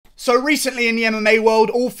So recently in the MMA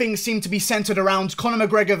world, all things seem to be centered around Conor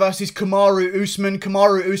McGregor versus Kamaru Usman.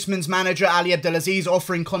 Kamaru Usman's manager, Ali Abdelaziz,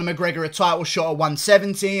 offering Conor McGregor a title shot at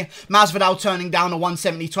 170. Masvidal turning down a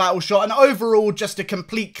 170 title shot. And overall, just a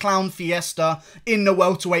complete clown fiesta in the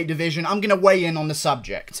welterweight division. I'm going to weigh in on the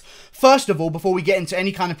subject. First of all, before we get into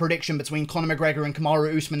any kind of prediction between Conor McGregor and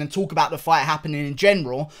Kamaru Usman and talk about the fight happening in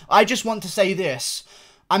general, I just want to say this.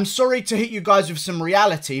 I'm sorry to hit you guys with some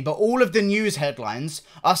reality, but all of the news headlines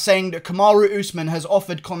are saying that Kamaru Usman has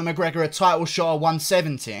offered Conor McGregor a title shot at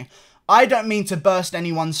 170. I don't mean to burst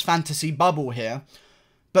anyone's fantasy bubble here,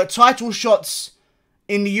 but title shots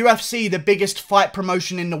in the UFC, the biggest fight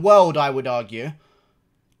promotion in the world, I would argue,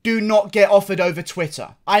 do not get offered over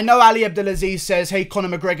Twitter. I know Ali Abdelaziz says, hey,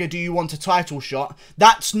 Conor McGregor, do you want a title shot?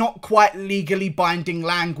 That's not quite legally binding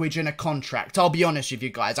language in a contract. I'll be honest with you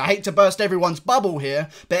guys. I hate to burst everyone's bubble here,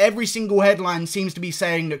 but every single headline seems to be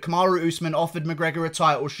saying that Kamaru Usman offered McGregor a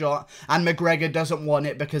title shot and McGregor doesn't want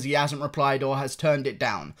it because he hasn't replied or has turned it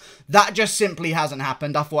down. That just simply hasn't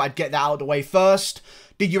happened. I thought I'd get that out of the way first.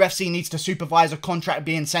 The UFC needs to supervise a contract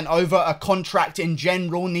being sent over. A contract in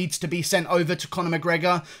general needs to be sent over to Conor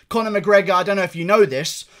McGregor. Conor McGregor, I don't know if you know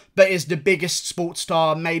this, but is the biggest sports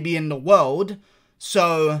star maybe in the world.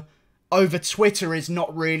 So over Twitter is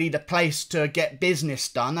not really the place to get business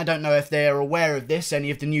done. I don't know if they're aware of this,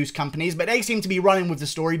 any of the news companies, but they seem to be running with the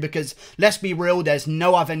story because, let's be real, there's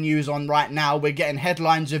no other news on right now. We're getting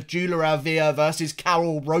headlines of Julia Avila versus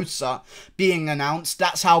Carol Rosa being announced.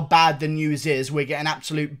 That's how bad the news is. We're getting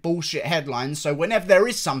absolute bullshit headlines. So whenever there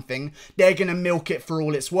is something, they're going to milk it for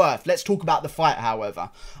all it's worth. Let's talk about the fight, however.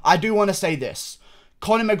 I do want to say this.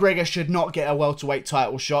 Conor McGregor should not get a welterweight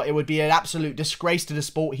title shot. It would be an absolute disgrace to the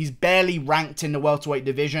sport. He's barely ranked in the welterweight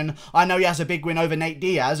division. I know he has a big win over Nate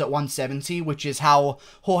Diaz at 170, which is how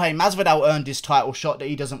Jorge Masvidal earned his title shot that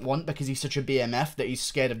he doesn't want because he's such a BMF that he's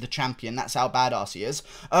scared of the champion. That's how badass he is.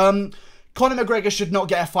 Conor McGregor should not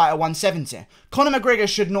get a fight at 170. Conor McGregor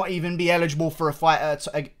should not even be eligible for a fight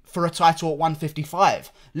for a title at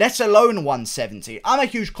 155, let alone 170. I'm a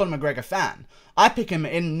huge Conor McGregor fan. I pick him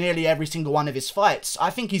in nearly every single one of his fights. I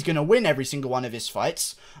think he's going to win every single one of his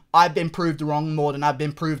fights. I've been proved wrong more than I've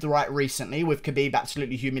been proved right recently, with Khabib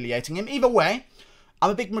absolutely humiliating him. Either way, I'm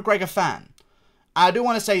a big McGregor fan. I do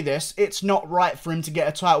want to say this, it's not right for him to get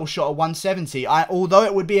a title shot at 170. Although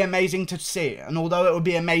it would be amazing to see, and although it would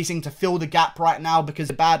be amazing to fill the gap right now because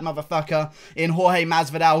the bad motherfucker in Jorge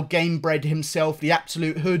Masvidal, game-bred himself, the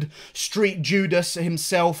absolute hood, street Judas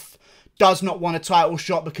himself, does not want a title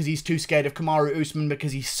shot because he's too scared of Kamaru Usman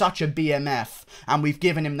because he's such a BMF and we've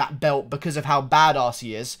given him that belt because of how badass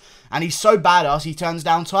he is. And he's so badass he turns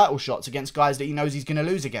down title shots against guys that he knows he's going to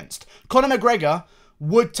lose against. Conor McGregor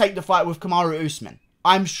would take the fight with Kamaru Usman.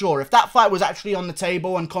 I'm sure. If that fight was actually on the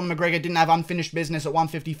table and Conor McGregor didn't have unfinished business at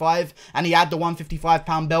 155 and he had the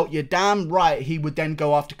 155-pound belt, you're damn right he would then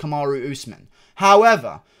go after Kamaru Usman.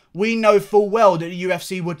 However, we know full well that the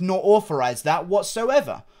UFC would not authorize that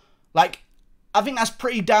whatsoever. Like, I think that's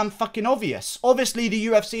pretty damn fucking obvious. Obviously, the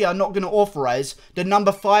UFC are not going to authorize the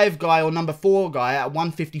number 5 guy or number 4 guy at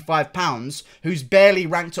 155 pounds, who's barely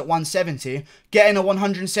ranked at 170, getting a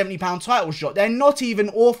 170-pound title shot. They're not even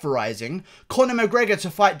authorizing Conor McGregor to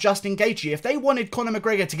fight Justin Gaethje. If they wanted Conor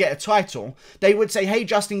McGregor to get a title, they would say, hey,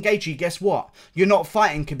 Justin Gaethje, guess what? You're not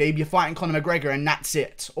fighting Khabib, you're fighting Conor McGregor, and that's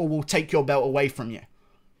it. Or we'll take your belt away from you.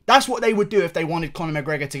 That's what they would do if they wanted Conor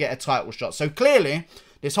McGregor to get a title shot. So clearly,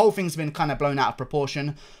 this whole thing's been kind of blown out of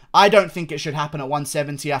proportion. I don't think it should happen at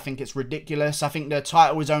 170. I think it's ridiculous. I think the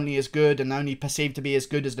title is only as good and only perceived to be as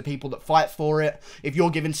good as the people that fight for it. If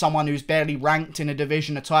you're giving someone who's barely ranked in a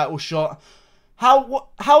division a title shot,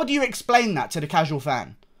 how do you explain that to the casual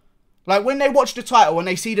fan? Like, when they watch the title and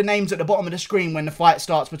they see the names at the bottom of the screen when the fight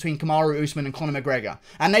starts between Kamaru Usman and Conor McGregor,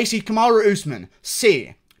 and they see Kamaru Usman,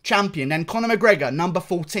 C, champion, then Conor McGregor, number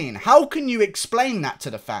 14. How can you explain that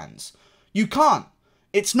to the fans? You can't.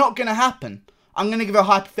 It's not going to happen. I'm going to give a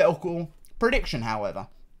hypothetical prediction, however.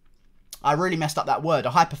 I really messed up that word.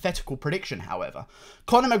 A hypothetical prediction, however.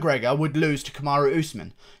 Conor McGregor would lose to Kamaru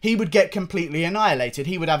Usman. He would get completely annihilated.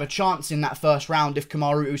 He would have a chance in that first round if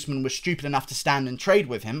Kamaru Usman was stupid enough to stand and trade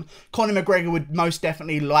with him. Conor McGregor would most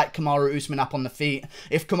definitely light Kamaru Usman up on the feet.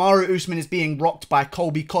 If Kamaru Usman is being rocked by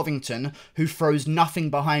Colby Covington, who throws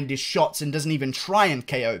nothing behind his shots and doesn't even try and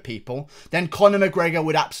KO people, then Conor McGregor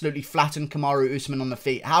would absolutely flatten Kamaru Usman on the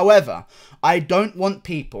feet. However, I don't want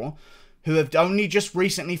people who have only just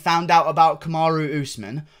recently found out about Kamaru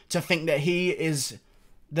Usman to think that he is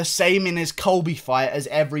the same in his Colby fight as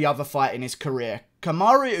every other fight in his career.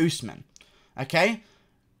 Kamaru Usman, okay?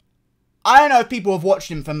 I don't know if people have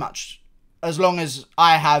watched him for much as long as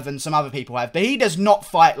I have and some other people have. But he does not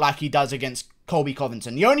fight like he does against Colby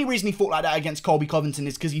Covington. The only reason he fought like that against Colby Covington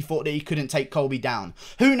is because he thought that he couldn't take Colby down.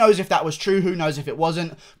 Who knows if that was true? Who knows if it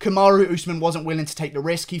wasn't? Kamaru Usman wasn't willing to take the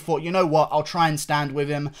risk. He thought, you know what? I'll try and stand with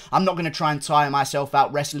him. I'm not going to try and tire myself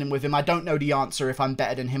out wrestling with him. I don't know the answer if I'm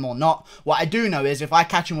better than him or not. What I do know is if I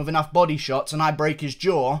catch him with enough body shots and I break his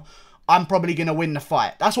jaw, I'm probably going to win the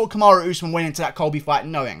fight. That's what Kamaru Usman went into that Colby fight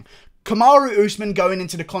knowing. Kamaru Usman going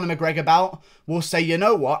into the Conor McGregor bout will say, you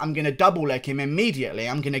know what, I'm going to double leg him immediately.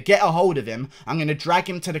 I'm going to get a hold of him. I'm going to drag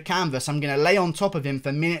him to the canvas. I'm going to lay on top of him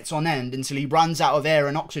for minutes on end until he runs out of air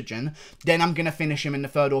and oxygen. Then I'm going to finish him in the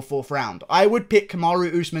 3rd or 4th round. I would pick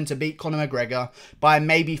Kamaru Usman to beat Conor McGregor by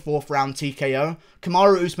maybe 4th round TKO.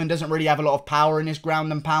 Kamaru Usman doesn't really have a lot of power in his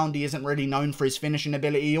ground and pound. He isn't really known for his finishing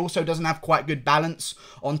ability. He also doesn't have quite good balance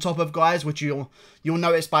on top of guys, which you'll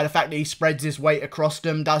notice by the fact that he spreads his weight across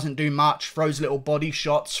them, doesn't do much, throws little body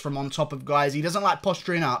shots from on top of guys. He doesn't like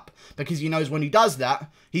posturing up because he knows when he does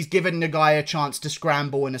that, he's giving the guy a chance to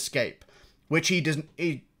scramble and escape, which he doesn't.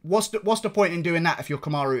 What's the point in doing that if you're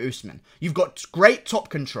Kamaru Usman? You've got great top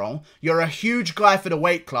control. You're a huge guy for the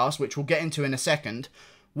weight class, which we'll get into in a second.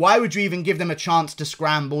 Why would you even give them a chance to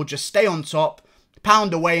scramble? Just stay on top,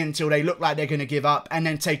 pound away until they look like they're going to give up, and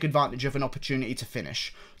then take advantage of an opportunity to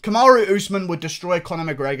finish. Kamaru Usman would destroy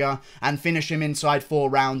Conor McGregor and finish him inside 4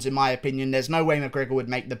 rounds, in my opinion. There's no way McGregor would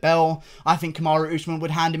make the bell. I think Kamaru Usman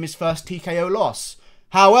would hand him his first TKO loss.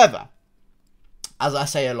 However, as I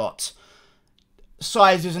say a lot,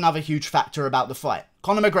 size is another huge factor about the fight.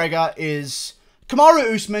 Kamaru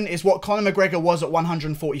Usman is what Conor McGregor was at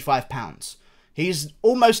 145 pounds. He's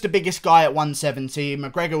almost the biggest guy at 170.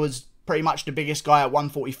 McGregor was pretty much the biggest guy at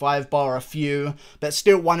 145, bar a few, but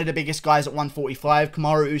still one of the biggest guys at 145.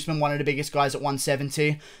 Kamaru Usman, one of the biggest guys at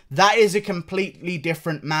 170. That is a completely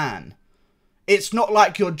different man. It's not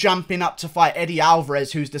like you're jumping up to fight Eddie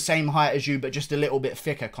Alvarez, who's the same height as you, but just a little bit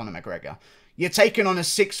thicker, Conor McGregor. You're taking on a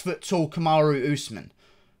 6-foot-tall Kamaru Usman,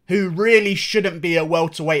 who really shouldn't be a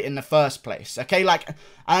welterweight in the first place, okay? Like,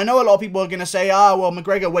 I know a lot of people are going to say, well,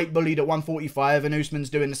 McGregor weight bullied at 145 and Usman's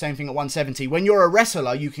doing the same thing at 170. When you're a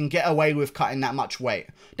wrestler, you can get away with cutting that much weight.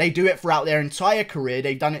 They do it throughout their entire career.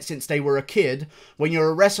 They've done it since they were a kid. When you're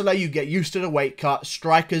a wrestler, you get used to the weight cut.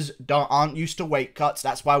 Strikers aren't used to weight cuts.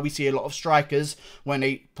 That's why we see a lot of strikers, when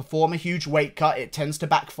they perform a huge weight cut, it tends to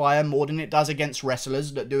backfire more than it does against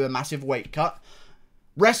wrestlers that do a massive weight cut.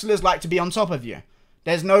 Wrestlers like to be on top of you.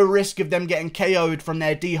 There's no risk of them getting KO'd from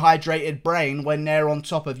their dehydrated brain when they're on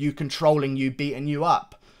top of you, controlling you, beating you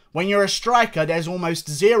up. When you're a striker, there's almost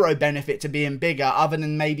zero benefit to being bigger, other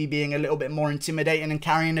than maybe being a little bit more intimidating and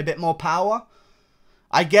carrying a bit more power.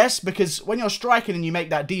 I guess, because when you're striking and you make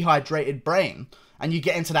that dehydrated brain, and you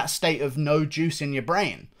get into that state of no juice in your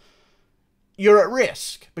brain, you're at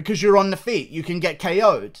risk, because you're on the feet. You can get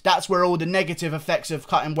KO'd. That's where all the negative effects of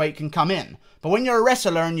cutting weight can come in. But when you're a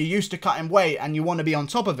wrestler and you're used to cutting weight and you want to be on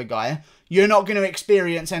top of a guy, you're not going to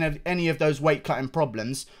experience any of those weight cutting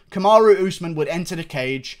problems. Kamaru Usman would enter the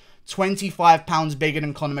cage 25 pounds bigger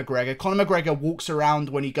than Conor McGregor. Conor McGregor walks around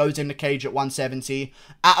when he goes in the cage at 170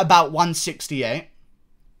 at about 168.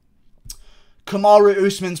 Kamaru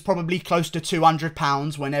Usman's probably close to 200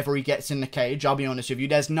 pounds whenever he gets in the cage. I'll be honest with you.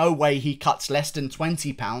 There's no way he cuts less than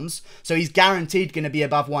 20 pounds. So he's guaranteed going to be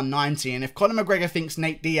above 190. And if Conor McGregor thinks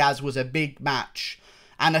Nate Diaz was a big match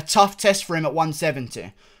and a tough test for him at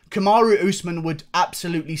 170, Kamaru Usman would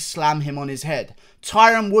absolutely slam him on his head.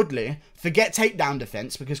 Tyron Woodley, forget takedown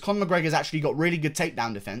defense, because Conor McGregor's actually got really good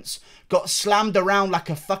takedown defense, got slammed around like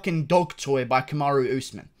a fucking dog toy by Kamaru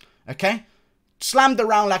Usman. Okay? Slammed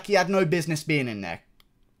around like he had no business being in there.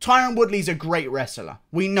 Tyron Woodley's a great wrestler.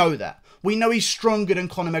 We know that. We know he's stronger than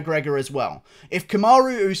Conor McGregor as well. If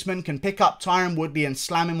Kamaru Usman can pick up Tyron Woodley and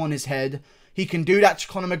slam him on his head, he can do that to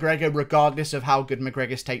Conor McGregor regardless of how good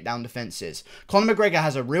McGregor's takedown defense is. Conor McGregor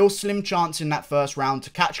has a real slim chance in that first round to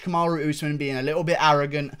catch Kamaru Usman being a little bit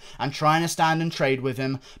arrogant and trying to stand and trade with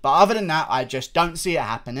him. But other than that, I just don't see it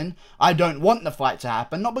happening. I don't want the fight to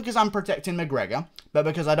happen. Not because I'm protecting McGregor, but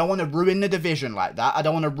because I don't want to ruin the division like that. I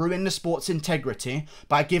don't want to ruin the sport's integrity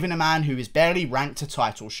by giving a man who is barely ranked a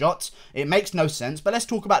title shot. It makes no sense. But let's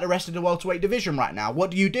talk about the rest of the welterweight division right now.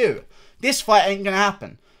 What do? This fight ain't going to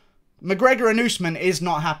happen. McGregor and Usman is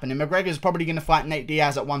not happening. McGregor's probably going to fight Nate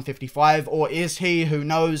Diaz at 155, or is he? Who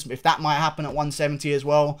knows if that might happen at 170 as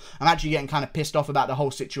well. I'm actually getting kind of pissed off about the whole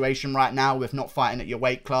situation right now with not fighting at your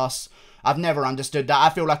weight class. I've never understood that. I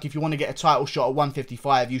feel like if you want to get a title shot at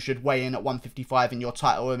 155, you should weigh in at 155 in your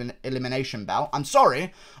title elimination bout. I'm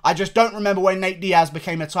sorry, I just don't remember when Nate Diaz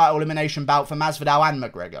became a title elimination bout for Masvidal and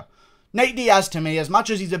McGregor. Nate Diaz, to me, as much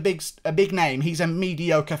as he's a big name, he's a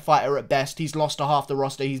mediocre fighter at best. He's lost to half the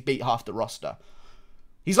roster. He's beat half the roster.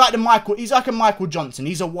 He's like a Michael Johnson.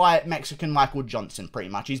 He's a white Mexican Michael Johnson, pretty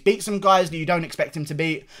much. He's beat some guys that you don't expect him to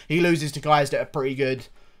beat. He loses to guys that are pretty good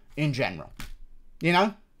in general. You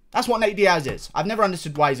know? That's what Nate Diaz is. I've never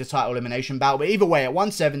understood why he's a title elimination bout, but either way, at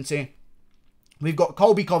 170, we've got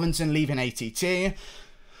Colby Covington leaving ATT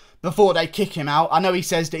before they kick him out. I know he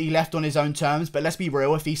says that he left on his own terms, but let's be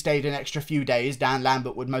real, if he stayed an extra few days, Dan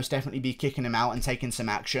Lambert would most definitely be kicking him out and taking some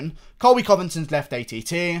action. Colby Covington's left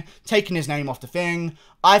ATT, taking his name off the thing.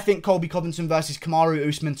 I think Colby Covington versus Kamaru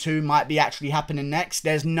Usman 2 might be actually happening next.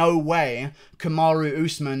 There's no way Kamaru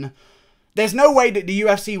Usman... There's no way that the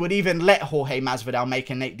UFC would even let Jorge Masvidal make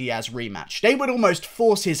a Nate Diaz rematch. They would almost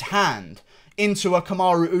force his hand into a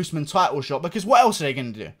Kamaru Usman title shot, because what else are they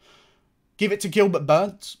going to do? Give it to Gilbert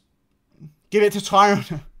Burns? Give it to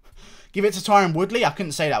Tyron Woodley? I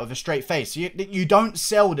couldn't say that with a straight face. You don't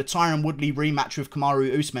sell the Tyron Woodley rematch with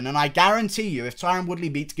Kamaru Usman. And I guarantee you, if Tyron Woodley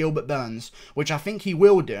beats Gilbert Burns, which I think he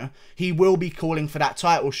will do, he will be calling for that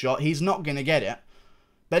title shot. He's not going to get it.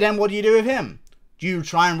 But then what do you do with him? Do you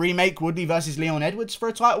try and remake Woodley versus Leon Edwards for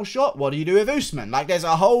a title shot? What do you do with Usman? Like, there's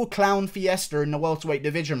a whole clown fiesta in the welterweight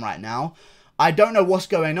division right now. I don't know what's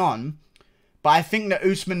going on, but I think that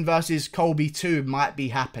Usman versus Colby 2 might be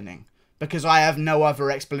happening. Because I have no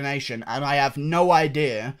other explanation, and I have no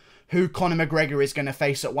idea who Conor McGregor is going to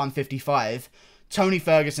face at 155. Tony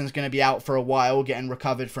Ferguson's going to be out for a while, getting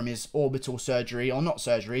recovered from his orbital surgery, or not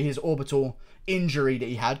surgery, his orbital injury that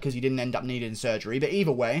he had, because he didn't end up needing surgery. But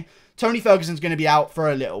either way, Tony Ferguson's going to be out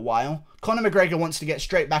for a little while. Conor McGregor wants to get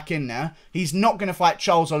straight back in there. He's not going to fight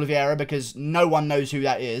Charles Oliveira, because no one knows who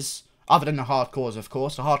that is. Other than the hardcores, of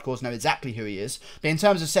course. The hardcores know exactly who he is. But in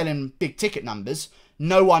terms of selling big ticket numbers,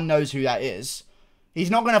 no one knows who that is.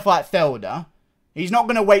 He's not going to fight Felder. He's not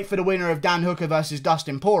going to wait for the winner of Dan Hooker versus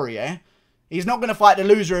Dustin Poirier. He's not going to fight the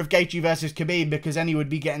loser of Gaethje versus Khabib, because then he would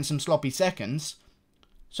be getting some sloppy seconds.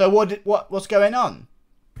 So what's going on?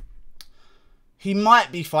 He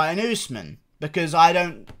might be fighting Usman, because I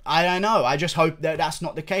don't know. I just hope that that's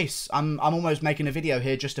not the case. I'm almost making a video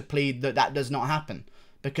here just to plead that that does not happen,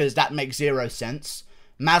 because that makes zero sense.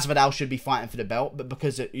 Masvidal should be fighting for the belt, but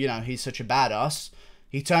because you know, he's such a badass,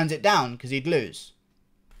 he turns it down because he'd lose.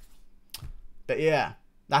 But yeah,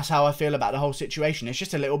 that's how I feel about the whole situation. It's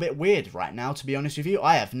just a little bit weird right now, to be honest with you.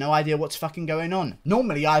 I have no idea what's fucking going on.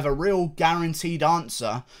 Normally, I have a real guaranteed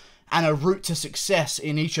answer and a route to success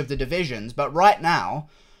in each of the divisions. But right now,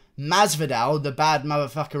 Masvidal, the bad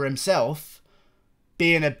motherfucker himself,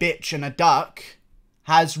 being a bitch and a duck,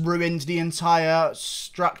 has ruined the entire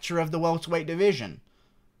structure of the welterweight division.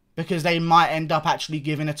 Because they might end up actually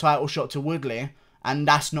giving a title shot to Woodley, and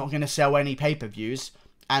that's not going to sell any pay-per-views,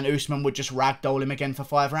 and Usman would just ragdoll him again for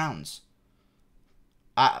 5 rounds.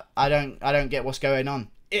 I don't get what's going on.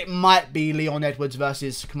 It might be Leon Edwards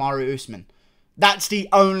versus Kamaru Usman. That's the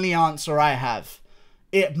only answer I have.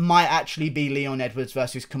 It might actually be Leon Edwards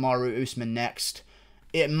versus Kamaru Usman next.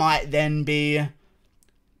 It might then be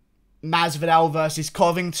Masvidal versus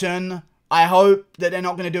Covington. I hope that they're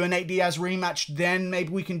not going to do a Nate Diaz rematch then.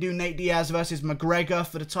 Maybe we can do Nate Diaz versus McGregor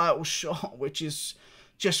for the title shot, which is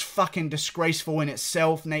just fucking disgraceful in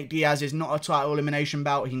itself. Nate Diaz is not a title elimination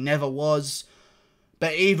bout. He never was.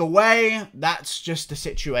 But either way, that's just the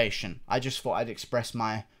situation. I just thought I'd express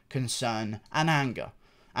my concern and anger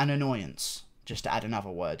and annoyance, just to add another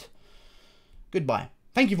word. Goodbye.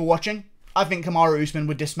 Thank you for watching. I think Kamaru Usman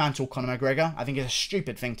would dismantle Conor McGregor. I think it's a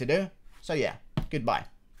stupid thing to do. So yeah, goodbye.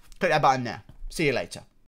 Click that button there. See you later.